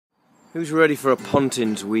Who's ready for a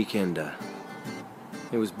Pontins weekender?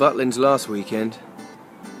 It was Butlin's last weekend.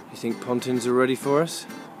 You think Pontins are ready for us?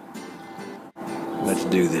 Let's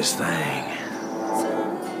do this thing.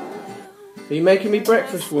 Are you making me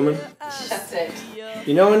breakfast, woman? Shut it.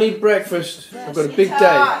 You know I need breakfast. I've got a big day.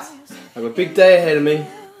 I've got a big day ahead of me.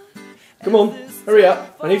 Come on, hurry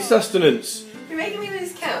up. I need sustenance. You're making me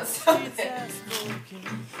lose count. Stop it.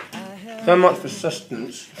 So much for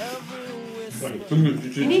sustenance.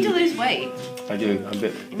 You need to lose weight. I do. I'm a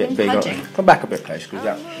bit big. Come back a bit, please, because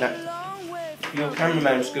that your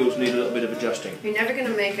cameraman skills need a little bit of adjusting. You're never going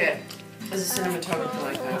to make it as a cinematographer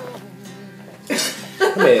like that.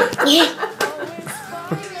 Come here.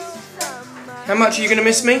 How much are you going to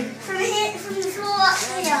miss me? From the floor up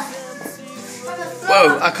here.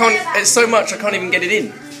 Whoa, I can't, it's so much I can't even get it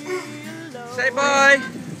in. Say bye.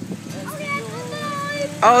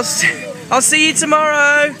 I'll see you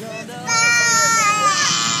tomorrow.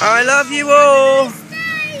 I love you all.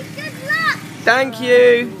 Good luck. Thank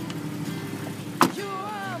you.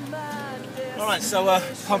 Alright, so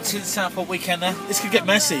Pontins Southport weekend there. This could get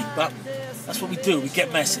messy, but that's what we do, we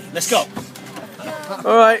get messy. Let's go.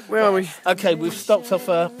 Alright, where are we? Okay, we've stopped off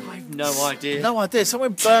I have no idea. no idea, somewhere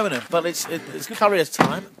in Birmingham, but it's curry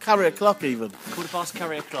time, curry o'clock even.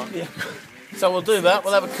 o'clock. Yeah. So we'll do that,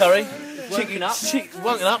 we'll have a curry. Woken up.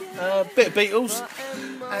 Woken up, bit of Beatles,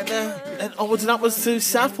 and onwards and upwards to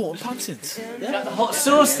Southport and Pontins. Yeah. The hot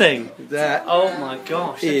sauce thing. That Oh my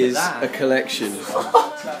gosh. is look at a collection.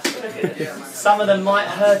 that. Some of them might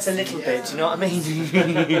hurt a little bit, do you know what I mean?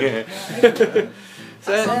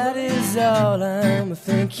 That is all I'm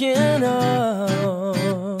thinking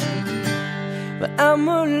of. But I'm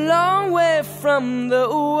a long way from the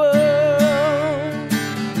world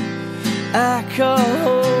I call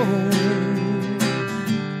home.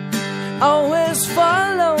 Always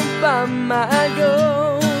followed by my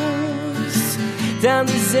ghost down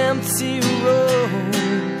this empty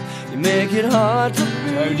road. You make it hard to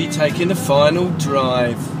breathe. Cody taking the final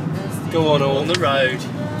drive. Go on, all. On the road.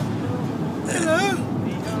 Hello,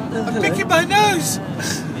 I'm picking my nose.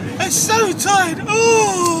 I'm so tired.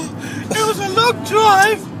 Oh, it was a long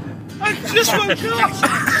drive. I just woke up.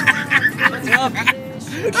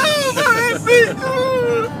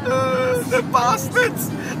 Oh, the bastards!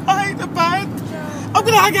 I hate the band. I'm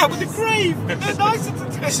gonna hang out with the Grave. They're nicer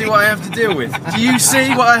to You see what I have to deal with? Do you see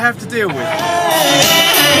what I have to deal with?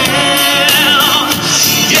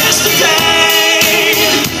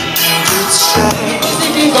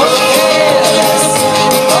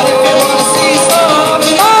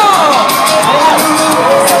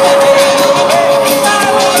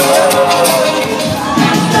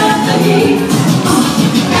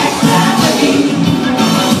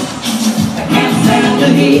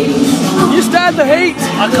 You stand the heat?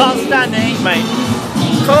 I can't stand the heat, mate.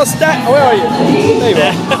 Can't stand. Where are you? There you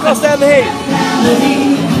are. Can't stand the heat.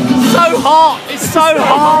 So hot! It's so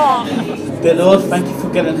hot! Dear Lord, thank you for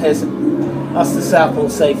getting us to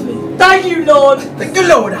Southport safely. Thank you, Lord! Thank you,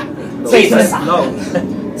 Lord.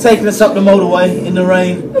 Taking us up the motorway in the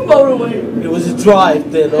rain. The motorway. It was a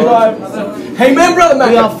drive, dear Lord. Amen, brother man.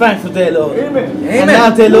 We are thankful, dear Lord. Amen. And now,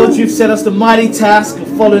 dear Lord, you've set us the mighty task of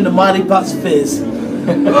following the mighty Butt's fizz.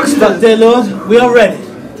 But, dear Lord, we are ready.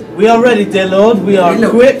 We are ready, dear Lord. We are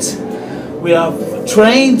equipped. We are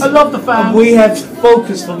trained. I love the fans. And we have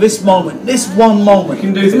focused for this moment. This one moment. You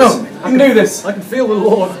can do this. No, I can do this. I can feel the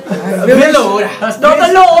Lord. The Lord. That's not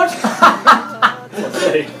the Lord!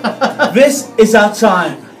 This is our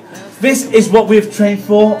time. This is what we've trained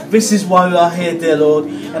for. This is why we are here, dear Lord.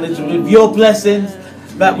 And it's with your blessings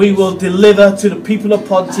that we will deliver to the people of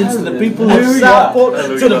Pontins, to the people of Southport,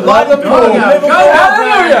 to the Liverpool. We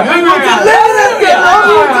will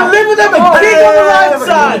deliver them and king on the right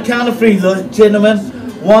side. On the count of three, gentlemen.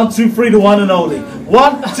 1, 2, 3, the one and only.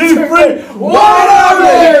 1, 2, 3, one and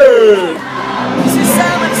only! This is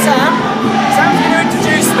Sam and Sam. Sam's going to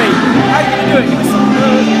introduce me. How are you going to do it? Give us some go.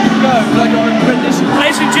 Like our rendition.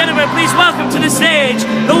 Ladies and gentlemen, please welcome to the stage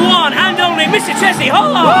the one and only Mr. Chesney.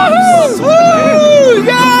 Hold on! Woo!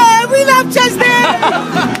 Yeah, we love Chesney!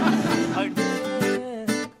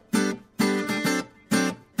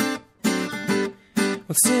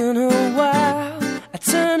 Once in a while, I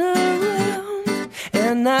turn around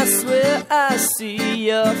and I swear I see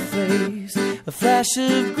your face. A flash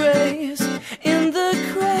of grace in the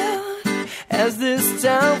crowd as this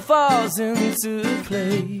town falls into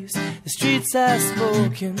place. The streets have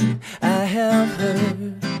spoken, I have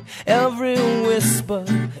heard every whisper,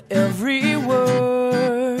 every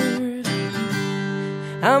word.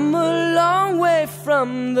 I'm a long way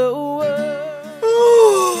from the world.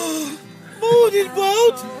 Morning,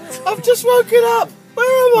 world. I've just woken up. Where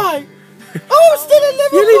am I? in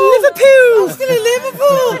Liverpool. You're in Liverpool. I'm still in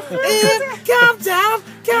Liverpool. Calm down.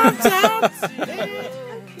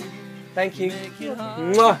 Thank you.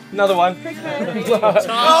 Mwah. Another one. Oh,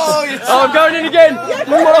 you're Oh, I'm going in again.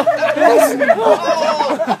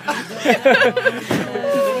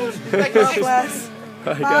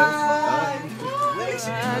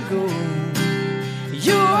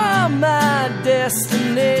 You are my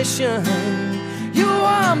destination. You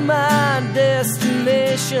are my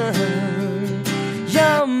destination.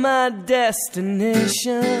 You're my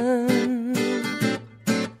destination.